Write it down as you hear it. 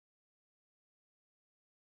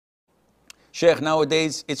Sheikh,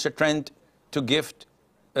 nowadays it's a trend to gift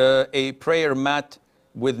a prayer mat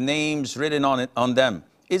with names written on it, on them.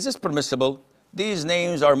 Is this permissible? These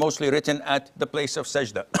names are mostly written at the place of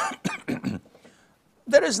sajda.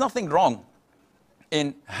 There is nothing wrong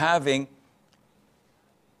in having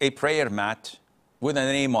a prayer mat with a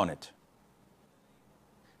name on it.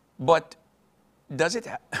 But does it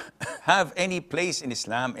have any place in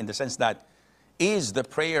Islam, in the sense that, is the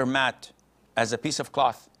prayer mat as a piece of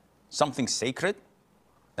cloth something sacred?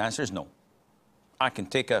 The answer is no. I can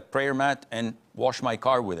take a prayer mat and wash my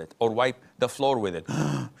car with it, or wipe the floor with it.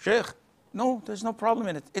 Sheikh, no, there's no problem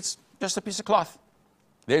in it. It's just a piece of cloth.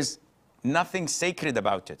 There's nothing sacred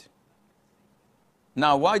about it.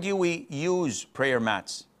 Now, why do we use prayer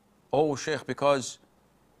mats? Oh, Sheikh, because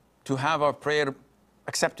to have our prayer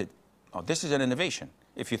accepted. Oh, this is an innovation.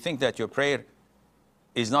 If you think that your prayer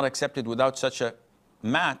is not accepted without such a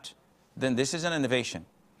mat, then this is an innovation.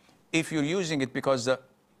 If you're using it because the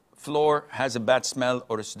floor has a bad smell,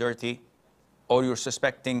 or it's dirty, or you're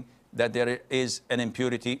suspecting that there is an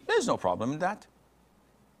impurity, there's no problem in that.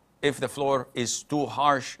 If the floor is too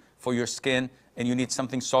harsh for your skin and you need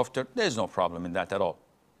something softer, there's no problem in that at all.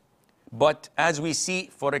 But as we see,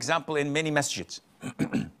 for example, in many masjids,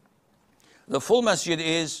 the full masjid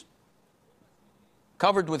is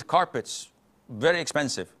covered with carpets, very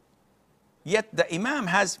expensive. Yet the imam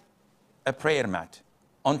has a prayer mat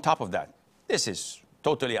on top of that. This is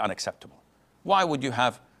totally unacceptable. Why would you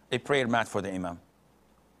have a prayer mat for the imam?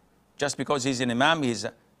 Just because he's an imam, he's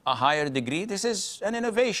a higher degree? This is an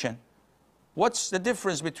innovation. What's the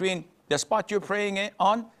difference between the spot you're praying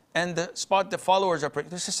on and the spot the followers are praying?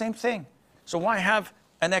 It's the same thing. So why have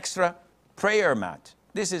an extra prayer mat?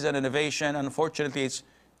 This is an innovation. Unfortunately, it's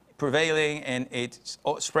prevailing and it's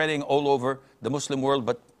spreading all over the Muslim world,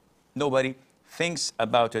 but nobody thinks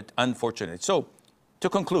about it, unfortunately. So, to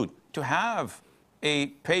conclude, to have a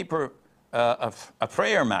paper, a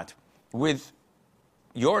prayer mat with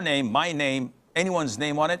your name, my name, anyone's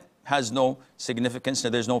name on it, has no significance,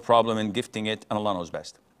 and there's no problem in gifting it, and Allah knows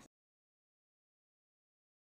best.